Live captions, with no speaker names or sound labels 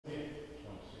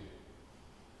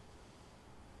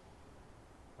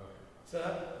See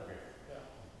that? Okay. Yeah.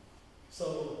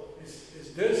 So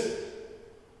it's this.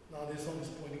 Now this one is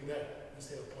pointing there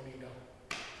instead of pointing down.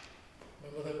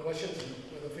 Remember the questions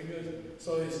with the fingers?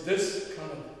 So it's this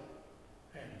kind of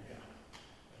hand, yeah.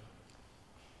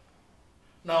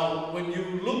 Now when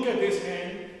you look at this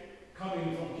hand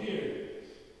coming from here,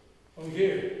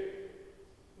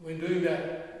 when doing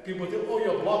that, people think, oh,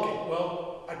 you're blocking.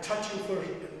 Well, I touch you first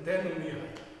and then only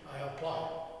I apply.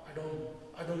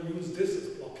 I don't use this as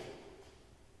blocking.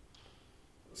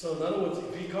 So in other words,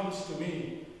 if he comes to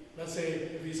me, let's say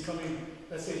if he's coming,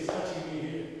 let's say he's touching me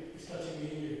here, he's touching me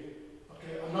here.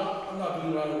 Okay, I'm not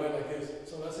doing it right away like this.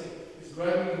 So let's say he's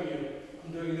grabbing me here,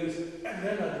 I'm doing this, and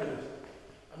then I do this.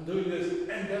 I'm doing this,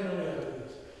 and then only I do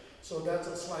this. So that's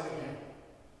a sliding hand.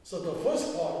 So the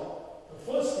first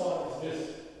part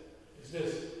is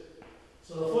this.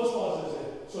 So the first part is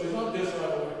this. So it's not this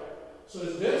right away. So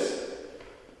it's this,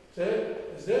 see,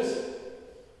 it's this,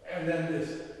 and then this.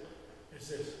 It's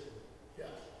this. Yeah.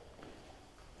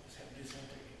 This hand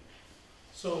taking.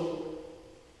 So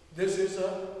this is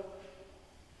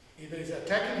either it's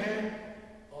attacking hand,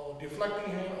 or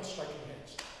deflecting hand, or striking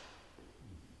hands.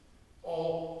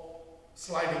 Or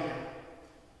sliding hand.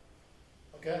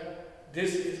 Okay?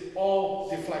 This is all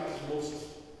deflecting mostly,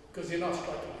 because you're not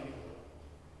striking anymore.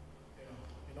 You know,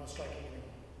 you're not striking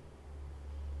anymore.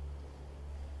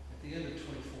 At the end of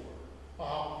 24,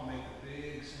 you make a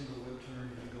big single whip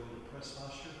turn, you go into press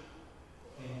posture,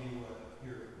 and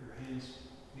your hands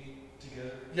meet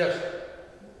together. Yes.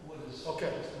 What is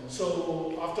okay?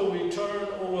 So after we turn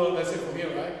over, let's say from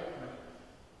here, right?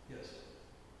 Yes.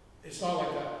 It's not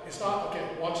like that. It's not okay.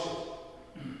 Watch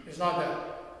this. It's not that.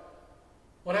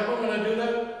 What happened when I do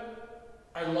that?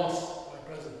 I lost my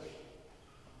presence.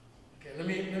 Okay, let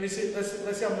me see.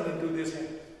 Let's say I'm going to do this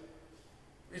hand.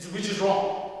 Which is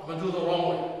wrong. I'm going to do the wrong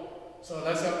way. So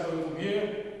let's say I'm going from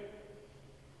here,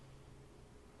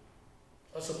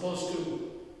 as opposed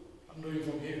to I'm doing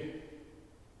from here.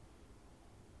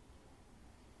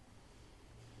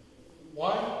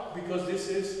 Why? Because this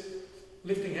is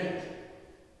lifting hands.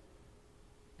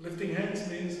 Lifting hands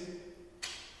means,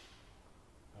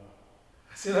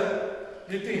 see that?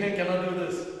 Lifting hand cannot do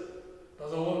this.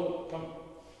 Doesn't work. Come.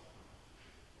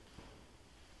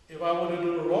 If I were to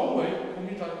do the wrong way,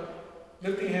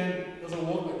 lifting hand doesn't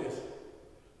work like this.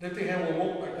 Lifting hand will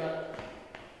work like that.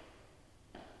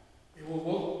 It will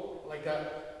work like that.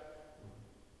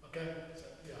 Okay? So,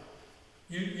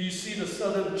 yeah. You see the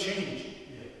sudden change.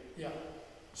 Yeah.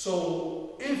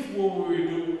 So if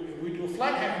we do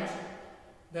flat hands,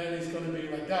 then it's going to be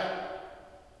like that.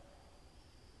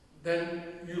 Then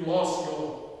you lost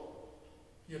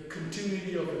your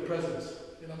continuity of your presence.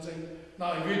 You know what I'm saying?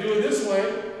 Now if you do it this way,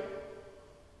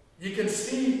 you can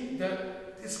see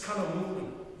that this kind of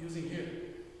movement using here.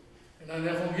 And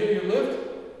then from here you lift.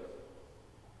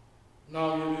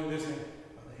 Now you're doing this hand.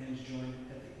 Are the hands joined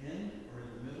at the end or in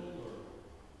the middle? Or?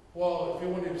 Well, if you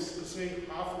want to say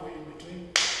halfway in between,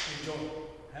 you join.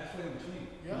 Halfway in between?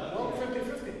 Yeah, well,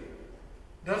 50-50.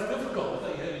 That's difficult. I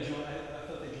thought you had to join. I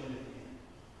thought they joined at the end.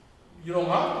 You don't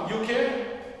have to. You can.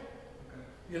 Okay.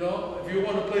 You know, if you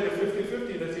want to play the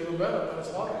 50-50, that's even better, but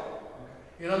it's harder.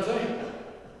 Okay. You know what I'm saying?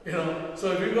 You know,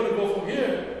 so if you're going to go from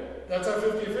here, that's a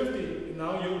 50-50.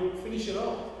 Now you finish it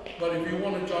off. But if you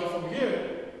want to join from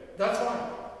here, that's fine.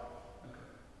 Okay.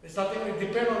 It's nothing, it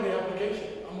depends on the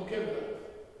application. I'm okay with that.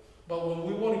 But when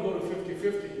we want to go to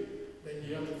 50-50, then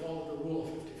you have to follow the rule of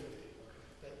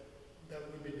 50-50. That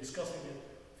we've been discussing it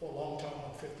for a long time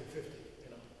on 50-50, you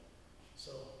know.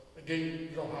 So again,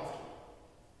 you don't have to.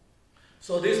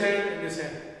 So this hand and this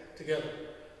hand together.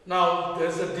 Now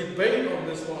there's a debate on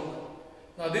this one.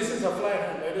 Now this is a flat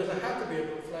hand, but it doesn't have to be a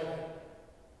flat hand.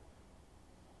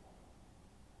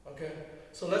 Okay?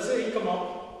 So let's say he come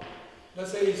up,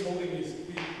 let's say he's holding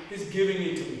he's giving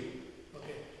it to me.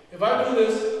 Okay. If I do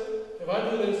this,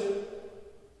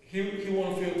 he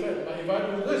won't feel threatened. But if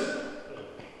I do this,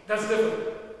 that's different.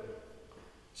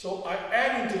 So I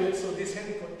add into it so this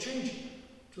hand can change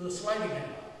to the sliding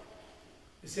hand.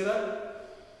 You see that?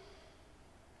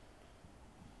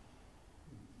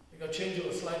 You can change to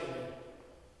a sliding hand.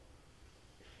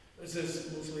 This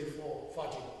is mostly for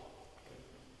fighting.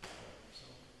 So,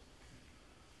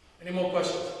 any more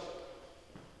questions?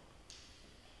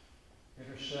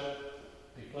 Intercept,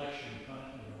 deflection,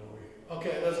 punch,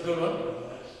 Okay, that's a good one.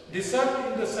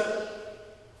 Decept,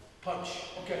 intercept, punch.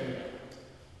 Okay.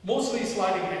 Mostly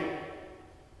sliding hand.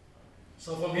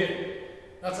 So from here,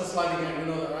 that's a sliding hand,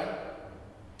 you know that, right?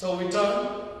 So we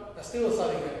turn, that's still a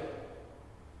sliding hand.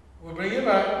 We bring it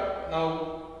back,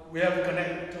 now we have to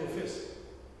connect to a fist.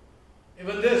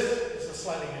 Even this is a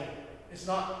sliding hand. It's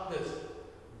not this.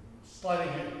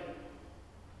 sliding hand.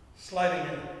 Sliding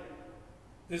hand.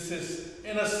 This is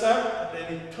intercept, and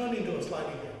then he turned into a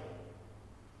sliding hand.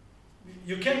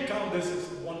 You can't count this as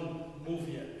one move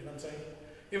yet, you know what I'm saying?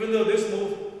 Even though this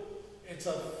move, it's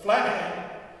a flat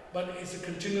hand, but it's a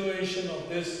continuation of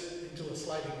this into a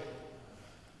sliding hand.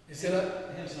 You see that?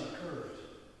 The hand's not curved.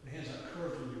 The hand's not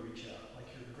curved when you reach out, like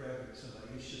you're grabbing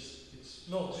somebody. It's just, it's...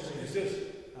 No, it's this.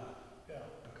 Yeah. Okay.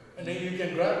 And then you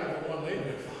can grab it with one leg.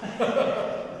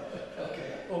 Okay.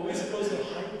 Well, we're supposed to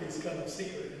hide this kind of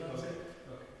secret, you know what I'm saying?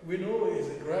 Okay. We know it's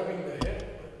grabbing the head,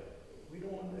 but we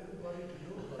don't want everybody to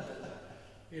know about that.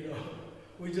 You know,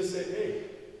 we just say, hey,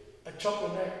 I chop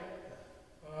your neck.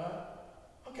 Alright?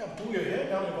 I can pull your hair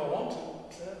down if I want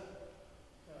to. See that?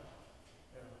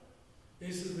 Yeah.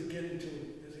 This is beginning to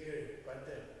this area right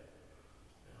there.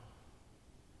 Yeah.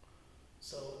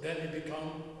 So then it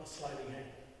becomes a sliding hand.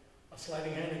 A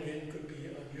sliding hand again could be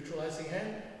a neutralizing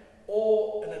hand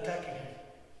or an attacking hand.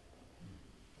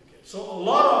 Okay. So a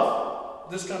lot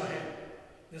of this kind of hand,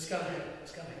 this kind of hand,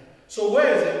 this kind of hand. So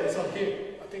where is it? It's on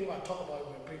here. I think I talked about it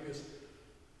in my previous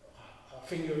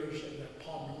fingers and that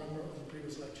palm, remember, in the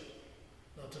previous lecture.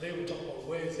 Now today we talk about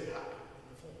where is it happening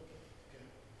in the phone. Okay.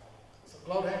 So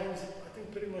cloud hands, I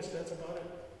think pretty much that's about it.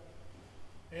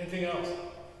 Anything else?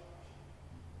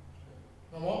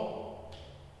 No more?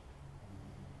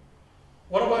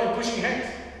 What about in pushing hands?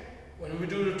 When we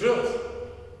do the drills?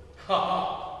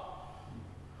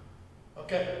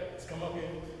 Okay, let's come up here.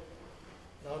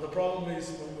 Now the problem is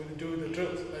when we do the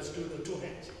drills, let's do the two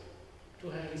hands. Two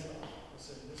hands, let's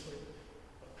say this way.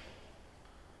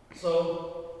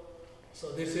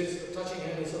 So this is the touching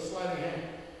hand, it's a sliding hand.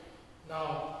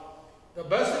 Now, the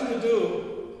best thing to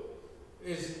do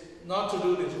is not to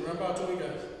do this. Remember I told you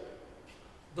guys,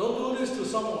 don't do this to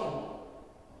someone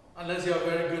unless you are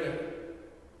very good at it.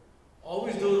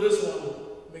 Always do this one,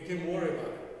 make him worry about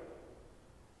it.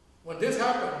 When this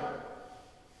happens,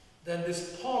 then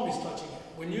this palm is touching it.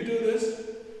 When you do this,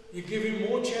 you give him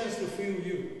more chance to feel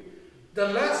you. The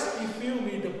less he feel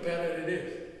me, the better it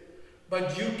is.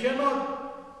 But you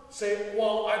cannot say,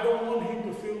 well, I don't want him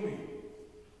to feel me.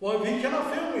 Well, if he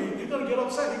cannot feel me, he's going to get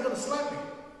upset, he's going to slap me.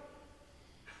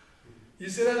 You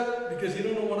see that? Because you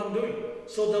don't know what I'm doing.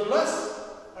 So the less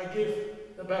I give,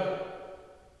 the better.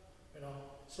 You know.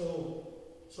 So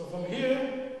from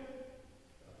here,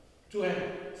 two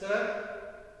hands. See that?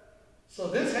 So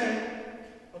this hand,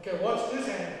 okay, watch this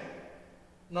hand.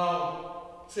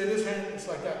 Now, say this hand is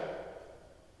like that.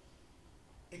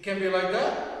 It can be like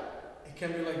that, it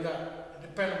can be like that. It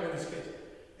depends on what his case.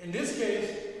 In this case,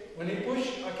 when he push,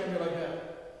 I can be like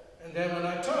that. And then when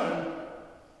I turn,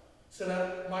 so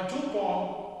that my two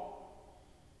palm,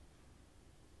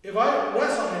 if I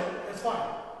rest on it, it's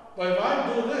fine. But if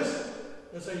I do this,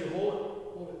 let's say you hold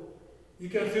it. You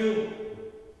can feel,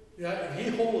 yeah, if he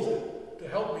holds it to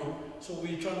help me, so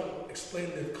we try to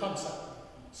explain the concept.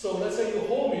 So let's say you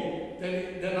hold me,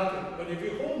 then nothing. But if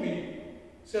you hold me,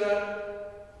 so that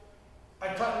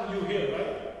I tighten you here,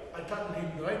 right? I tighten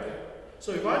him right there.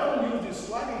 So if I don't use this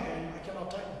sliding hand, I cannot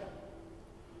tighten him.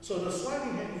 So the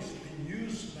sliding hand is being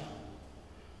used now.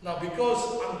 Now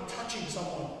because I'm touching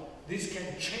someone, this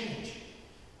can change.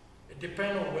 It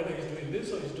depends on whether he's doing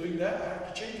this or he's doing that, I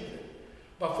have to change with it.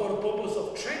 But for the purpose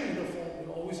of training the form,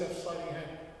 we'll always have sliding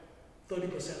hand.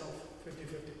 30% off,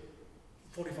 50-50.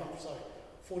 45, sorry.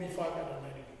 45 at 90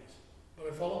 degrees. Do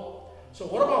I follow? So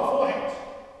what about forehands?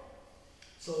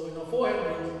 So in a forehand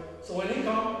drill, so when he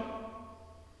comes,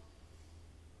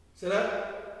 see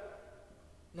that?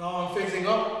 Now I'm facing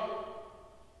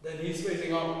up, then he's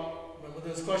facing up. Remember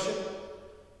this question?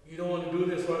 You don't want to do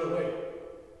this right away.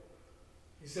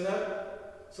 You see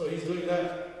that? So he's doing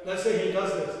that. Let's say he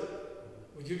does this,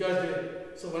 which you guys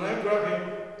did. So when I grab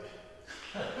him,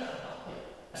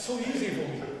 it's so easy for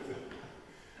me.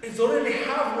 It's already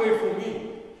halfway for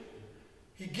me.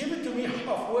 He gave it to me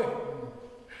halfway.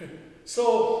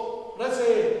 So let's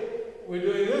say we're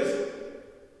doing this.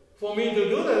 For me to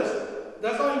do this,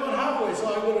 that's not even halfway.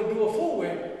 So I'm going to do a full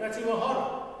way. That's even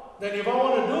harder. Then if I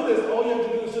want to do this, all you have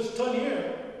to do is just turn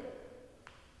here.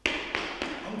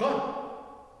 I'm gone.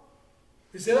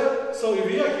 You see that? So if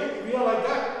you're like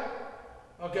that,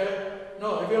 okay?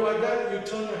 No, if you're like that, you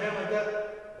turn your hand like that.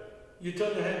 You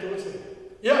turn your hand towards me.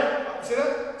 Yeah, see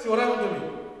that? See what happened to me?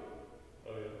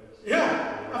 Oh,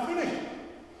 yeah, I'm finished.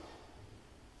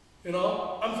 You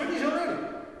know, I'm finished already.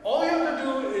 All you have to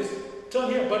do is turn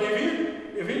here. But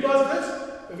if he does this,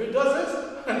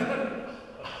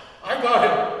 I got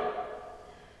him.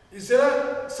 You see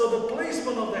that? So the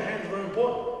placement of the hand is very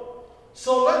important.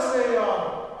 So let's say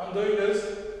I'm doing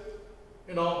this,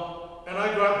 you know, and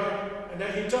I grab him, and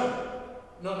then he turns.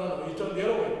 No, he turned the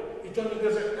other way. He told me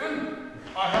this, and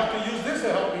I have to use this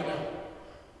to help me now.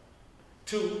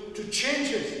 To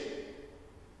change it.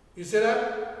 You see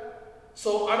that?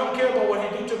 So I don't care about what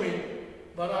he did to me,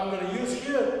 but I'm going to use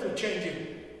here to change it.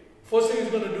 First thing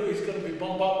he's going to do is going to be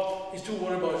bump up. He's too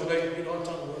worried about his leg. He don't have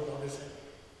to worry about this thing.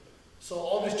 So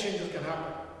all these changes can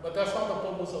happen. But that's not the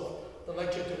purpose of the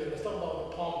lecture today. Let's talk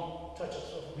about the palm touches.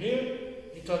 So from here,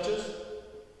 he touches,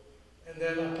 and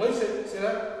then I place it. See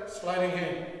that? Sliding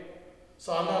hand.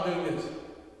 So I'm not doing this.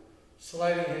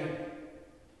 Sliding hand.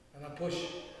 And I push.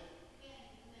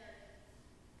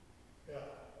 Yeah.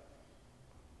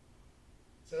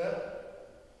 See that?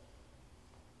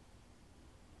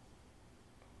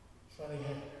 Sliding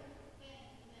hand.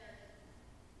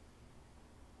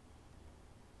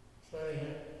 Sliding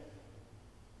hand.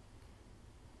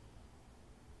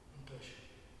 And push.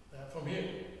 That from here.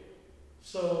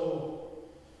 So,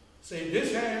 say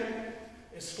this hand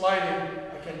is sliding.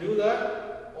 I can do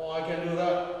that, or I can do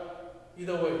that.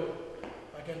 Either way,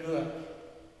 I can do that.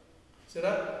 See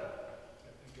that?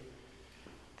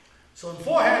 So in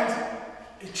four hands,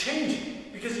 it changes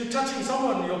because you're touching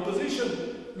someone. Your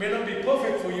position may not be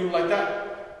perfect for you like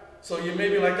that. So you may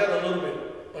be like that a little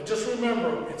bit. But just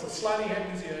remember, it's a sliding hand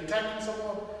means you're attacking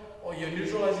someone, or you're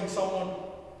neutralizing someone,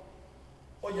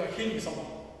 or you're hitting someone.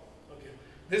 Okay.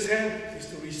 This hand is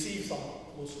to receive someone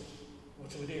mostly.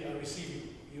 What we did, I receive you.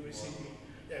 You receive me.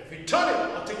 Yeah, if we turn it,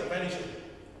 I'll take advantage of it.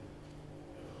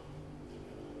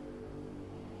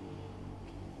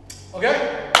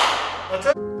 Okay? That's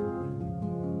it.